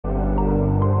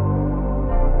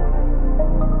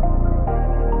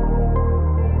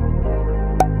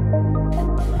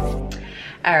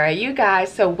All right, you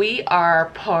guys, so we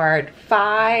are part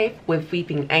 5 with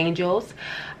Weeping Angels.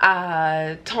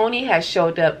 Tony has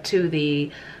showed up to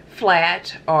the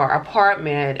flat or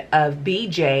apartment of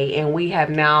BJ, and we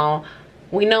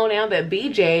know now that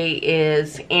BJ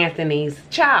is Anthony's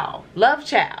child, love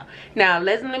child. Now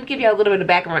let me give you a little bit of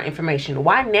background information.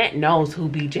 Wynette knows who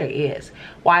BJ is.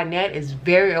 Wynette is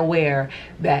very aware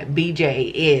that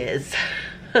BJ is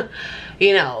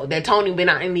you know, that Tony been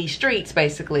out in these streets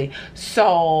basically.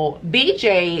 So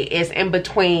BJ is in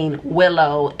between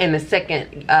Willow and the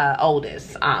second to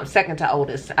oldest.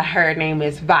 Her name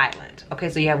is Violet. Okay,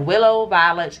 so you have Willow,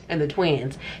 Violet, and the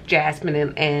twins,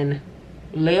 Jasmine and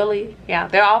Lily. Yeah,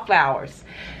 they're all flowers,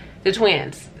 the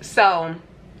twins. So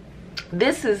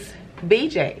this is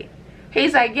BJ.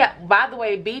 He's like, yeah, by the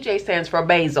way, BJ stands for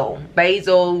Basil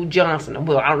Johnson.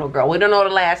 Well, I don't know, girl, we don't know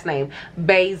the last name.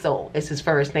 Basil is his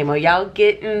first name. Are y'all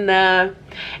getting the,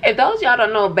 if those y'all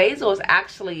don't know, Basil is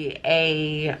actually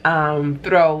a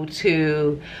throw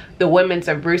to the Women's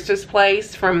of Brewster's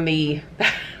Place from the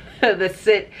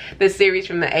the series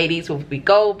from the 80s with Whoopi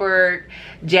Goldberg,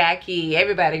 Jackie,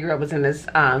 everybody grew up was in this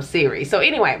series. So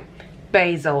anyway,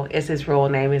 Basil is his real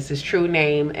name, it's his true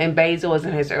name, and Basil is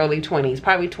in his early 20s,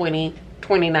 probably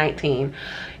 2019.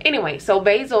 Anyway, so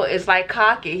Basil is like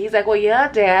cocky. He's like, well,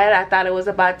 yeah, Dad, I thought it was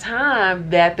about time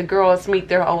that the girls meet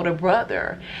their older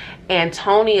brother. And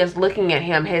Tony is looking at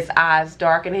him, his eyes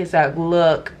darken. He's like,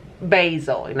 look,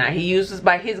 Basil. Now he uses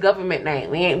by his government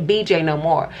name. He ain't BJ no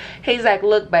more. He's like,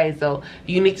 look, Basil,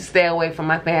 you need to stay away from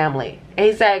my family. And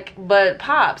he's like, but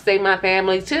Pops, they my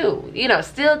family too. You know,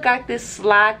 still got this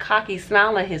sly, cocky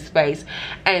smile on his face.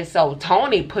 And so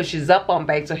Tony pushes up on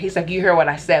Basil. He's like, you hear what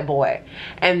I said, boy?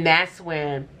 And that's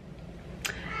when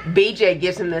BJ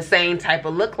gives him the same type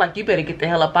of look, like, you better get the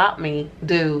hell up out me,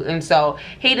 dude. And so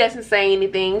he doesn't say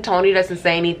anything. Tony doesn't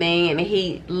say anything, and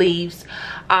he leaves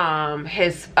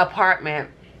his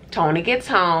apartment. Tony gets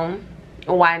home.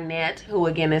 Wynette, who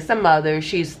again is the mother,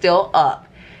 she's still up,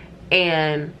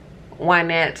 and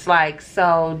Wynette's like,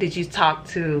 so did you talk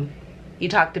to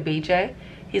BJ?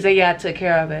 He's like, yeah, I took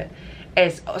care of it.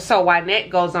 And so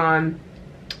Wynette goes on,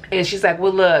 and she's like,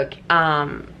 well, look,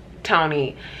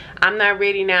 Tony, I'm not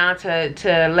ready now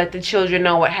to let the children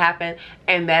know what happened.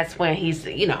 And that's when he's,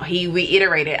 you know, he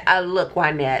reiterated, look,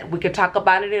 Wynette, we could talk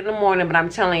about it in the morning, but I'm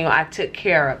telling you, I took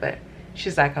care of it.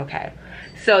 She's like, okay.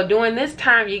 So during this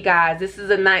time, you guys, this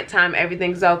is a nighttime,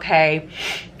 everything's okay.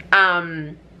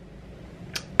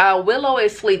 Willow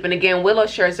is sleeping. Again, Willow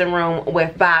shares a room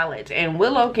with Violet, and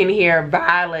Willow can hear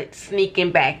Violet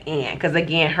sneaking back in, because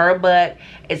again, her butt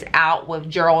is out with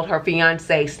Gerald, her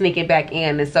fiance, sneaking back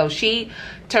in. And so she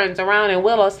turns around, and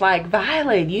Willow's like,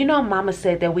 Violet, you know Mama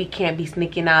said that we can't be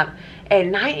sneaking out at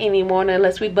night anymore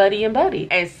unless we buddy and buddy.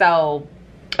 And so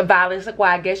Violet's like,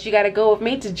 well, I guess you gotta go with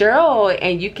me to Gerald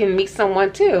and you can meet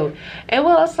someone too. And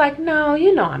Willow's like, no,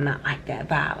 you know I'm not like that,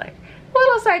 Violet.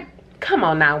 Willow's like, come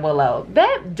on now, Willow.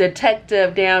 That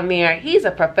detective down there, he's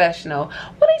a professional.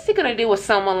 What is he gonna do with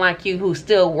someone like you who's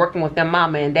still working with their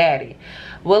mama and daddy?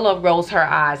 Willow rolls her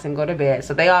eyes and go to bed.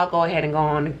 So they all go ahead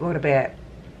and go to bed.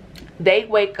 They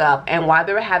wake up, and while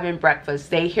they're having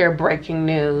breakfast, they hear breaking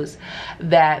news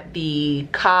that the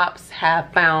cops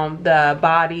have found the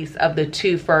bodies of the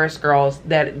two first girls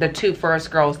that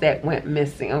went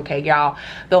missing. Okay, y'all,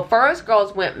 the first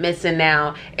girls went missing.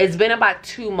 Now it's been about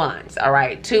 2 months. All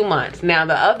right, 2 months. Now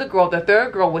the other girl, the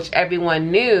third girl, which everyone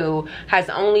knew, has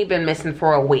only been missing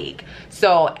for a week.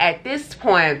 So at this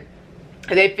point,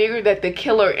 they figured that the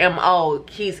killer MO,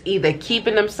 he's either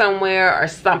keeping them somewhere or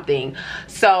something.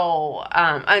 So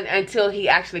until he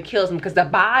actually kills them, because the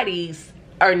bodies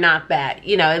are not that,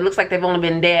 you know, it looks like they've only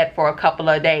been dead for a couple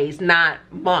of days, not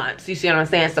months. You see what I'm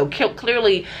saying? So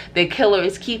clearly the killer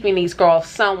is keeping these girls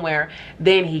somewhere,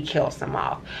 then he kills them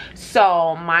off.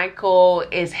 So Michael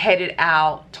is headed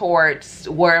out towards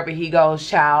wherever he goes,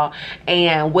 child,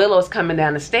 and Willow's coming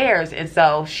down the stairs. And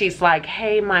so she's like,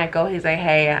 hey, Michael. He's like,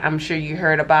 hey, I'm sure you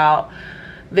heard about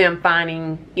them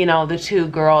finding, you know, the two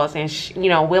girls. And you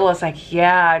know, Willow's like,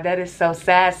 yeah, that is so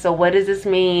sad. So what does this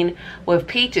mean with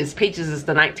Peaches? Peaches is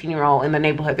the 19-year-old in the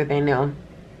neighborhood that they know.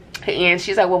 And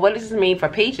she's like, well, what does this mean for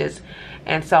Peaches?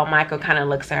 And so Michael kind of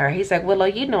looks at her. He's like, Willow,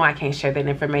 you know I can't share that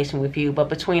information with you, but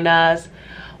between us,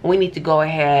 we need to go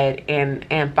ahead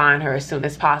and find her as soon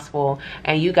as possible.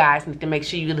 And you guys need to make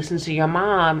sure you listen to your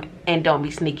mom and don't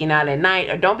be sneaking out at night,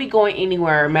 or don't be going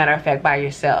anywhere, matter of fact, by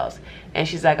yourselves. And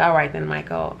she's like, all right then,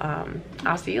 Michael,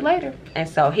 I'll see you later. And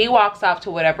so he walks off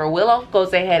to whatever. Willow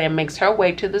goes ahead and makes her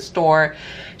way to the store.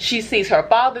 She sees her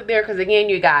father there, because again,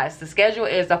 you guys, the schedule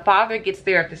is the father gets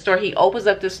there at the store. He opens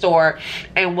up the store,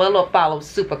 and Willow follows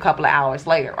suit a couple of hours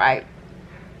later, right?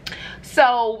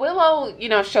 So Willow, you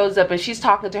know, shows up and she's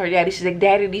talking to her daddy. She's like,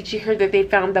 Daddy, did you hear that they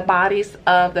found the bodies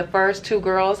of the first 2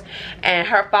 girls? And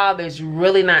her father's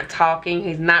really not talking.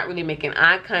 He's not really making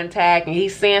eye contact, and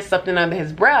he's saying something under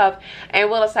his breath. And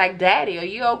Willow's like, Daddy, are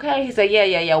you okay? He said,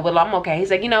 yeah, Willow, I'm okay. He's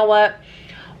like, you know what?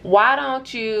 Why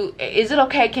don't you, is it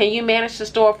okay, can you manage the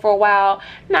store for a while?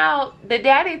 Now, the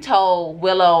daddy told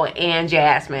Willow and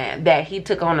Jasmine that he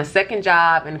took on a second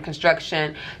job in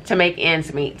construction to make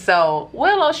ends meet. So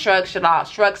Willow shrugs it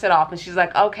off, and she's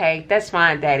like, okay, that's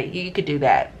fine, Daddy, you could do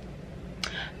that.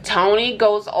 Tony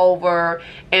goes over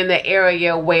in the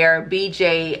area where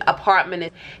BJ apartment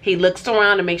is. He looks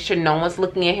around to make sure no one's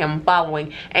looking at him,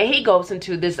 following, and he goes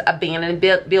into this abandoned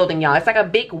building, y'all. It's like a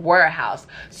big warehouse.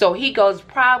 So he goes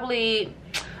probably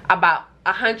about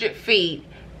 100 feet,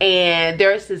 and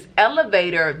there's this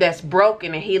elevator that's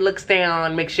broken, and he looks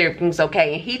down, makes sure everything's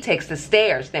okay, and he takes the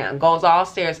stairs down, goes all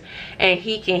stairs, and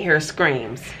he can hear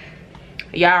screams.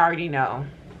 Y'all already know.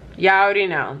 Y'all already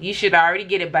know. You should already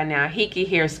get it by now. He can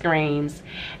hear screams,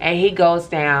 and he goes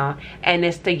down, and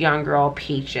it's the young girl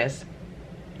Peaches.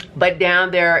 But down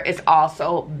there is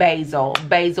also Basil.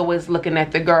 Basil is looking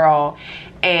at the girl,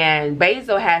 and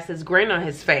Basil has his grin on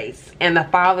his face, and the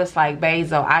father's like,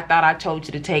 Basil, I thought I told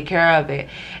you to take care of it.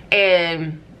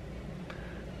 And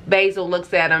Basil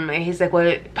looks at him and he's like,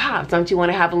 well, Pops, don't you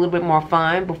want to have a little bit more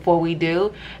fun before we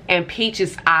do? And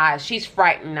Peach's eyes, she's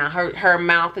frightened now. Her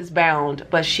mouth is bound,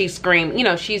 but she's screaming. You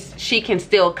know, she can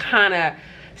still kind of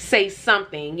say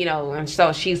something, you know, and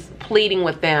so she's pleading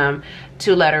with them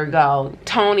to let her go.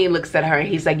 Tony looks at her and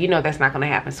he's like, you know, that's not going to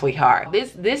happen, sweetheart.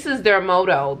 This is their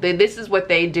motto. This is what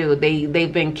they do.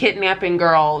 They've been kidnapping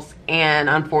girls and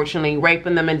unfortunately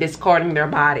raping them and discarding their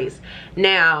bodies.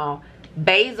 Now,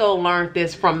 Basil learned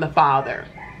this from the father.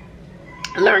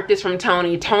 Learned this from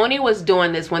Tony. Tony was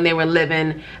doing this when they were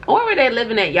living, where were they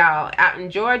living at, y'all? Out in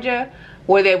Georgia,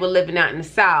 where they were living out in the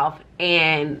South.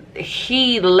 And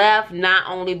he left not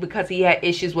only because he had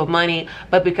issues with money,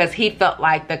 but because he felt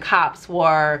like the cops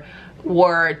were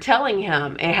telling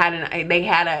him and they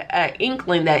had an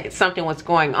inkling that something was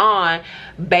going on.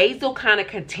 Basil kind of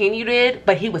continued it,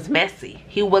 but he was messy.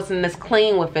 He wasn't as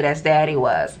clean with it as Daddy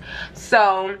was.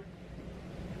 So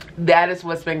that is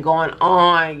what's been going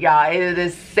on, y'all. It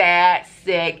is sad,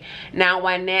 sick. Now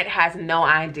Wynette has no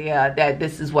idea that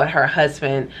this is what her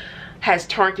husband has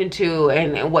turned into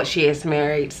and what she has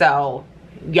married. So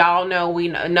y'all know, we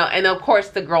know, and of course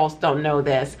the girls don't know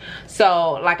this.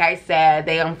 So like I said,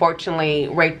 they unfortunately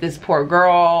raped this poor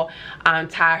girl,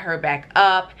 tie her back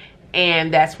up,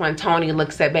 and that's when Tony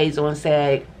looks at Basil and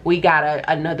said, we got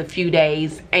another few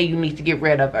days and you need to get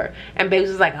rid of her. And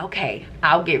Basil's like, okay,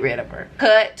 I'll get rid of her.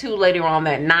 Cut to later on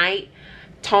that night,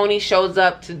 Tony shows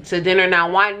up to dinner. Now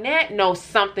Wynette knows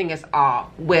something is off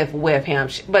with him,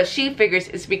 but she figures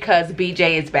it's because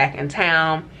BJ is back in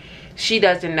town. She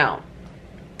doesn't know.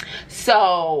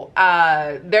 So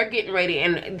they're getting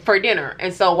ready for dinner,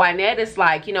 and so Wynette is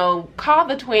like, you know, call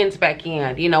the twins back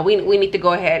in, you know, we need to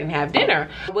go ahead and have dinner.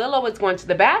 Willow is going to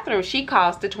the bathroom. She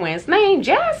calls the twins' name,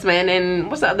 Jasmine, and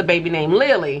what's the other baby name,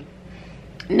 Lily.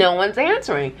 No one's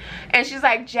answering, and she's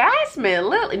like, Jasmine,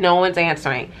 Lily, no one's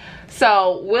answering.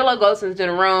 So Willow goes into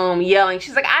the room yelling.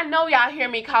 She's like, I know y'all hear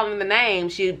me calling the name.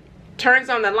 She turns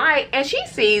on the light and she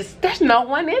sees there's no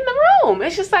one in the room.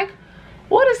 It's just like,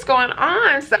 what is going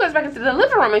on? So she goes back into the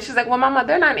living room and she's like, well, Mama,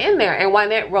 they're not in there. And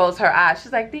Wynette rolls her eyes.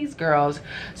 She's like, these girls.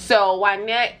 So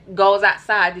Wynette goes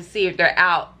outside to see if they're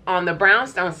out on the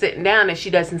brownstone sitting down, and she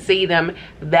doesn't see them.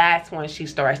 That's when she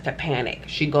starts to panic.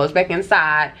 She goes back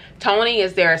inside. Tony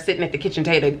is there sitting at the kitchen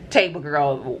table,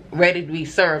 girl, ready to be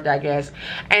served, I guess.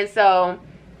 And so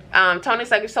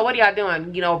Tony's like, so what are y'all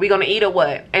doing? You know, are we gonna eat or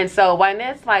what? And so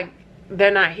Wynette's like,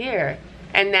 they're not here.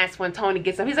 And that's when Tony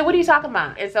gets up. He's like, what are you talking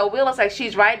about? And so Willow's like,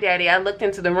 she's right, Daddy. I looked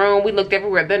into the room. We looked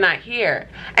everywhere. They're not here.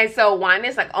 And so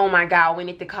Wynette's like, oh my God, we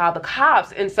need to call the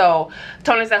cops. And so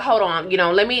Tony's like, hold on, you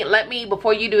know, let me,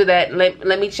 before you do that,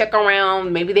 let me check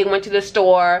around. Maybe they went to the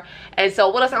store. And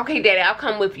so Willow's like, okay, Daddy, I'll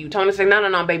come with you. Tony's like,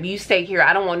 no, baby, you stay here.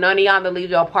 I don't want none of y'all to leave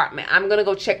the apartment. I'm going to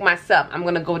go check myself. I'm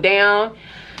going to go down.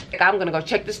 I'm gonna go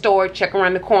check the store, check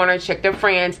around the corner, check their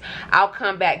friends. I'll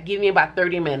come back. Give me about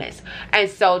 30 minutes. And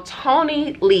so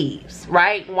Tony leaves,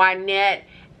 right? Wynette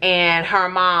and her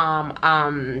mom,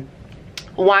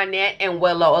 Wynette and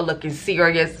Willow are looking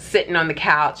serious, sitting on the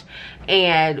couch.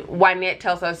 And Wynette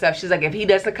tells herself, she's like, if he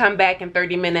doesn't come back in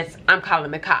 30 minutes, I'm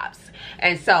calling the cops.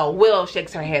 And so Willow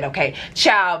shakes her head. Okay,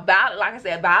 child, Violet, like I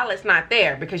said, Violet's not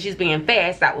there because she's being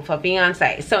fast out with her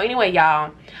fiance. So anyway,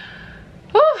 y'all,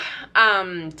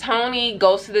 Tony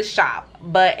goes to the shop,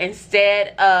 but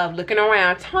instead of looking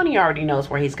around, Tony already knows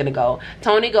where he's gonna go.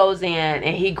 Tony goes in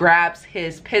and he grabs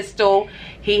his pistol.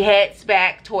 He heads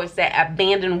back towards that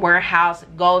abandoned warehouse,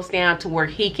 goes down to where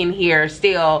he can hear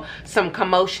still some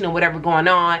commotion or whatever going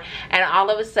on, and all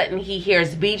of a sudden he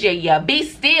hears BJ yell, "Be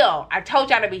still! I told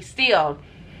y'all to be still."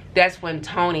 That's when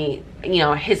Tony, you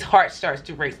know, his heart starts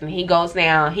to race, and he goes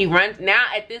down. He runs. Now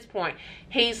at this point,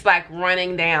 he's like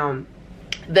running down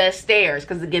the stairs,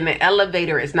 because again the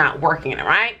elevator is not working,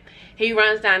 right? He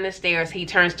runs down the stairs. He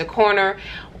turns the corner.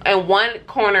 In one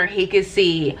corner he can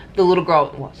see the little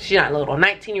girl, well, she's not little,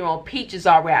 19-year-old Peach is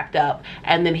all wrapped up,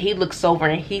 and then he looks over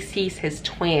and he sees his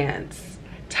twins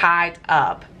tied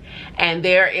up, and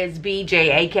there is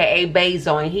BJ, aka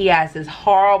Basil, and he has this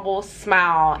horrible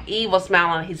smile, evil smile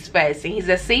on his face, and he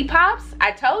says, "See, Pops,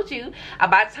 I told you,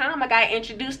 about time I got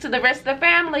introduced to the rest of the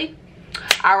family."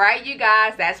 All right, you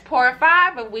guys, that's part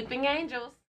 5 of Weeping Angels.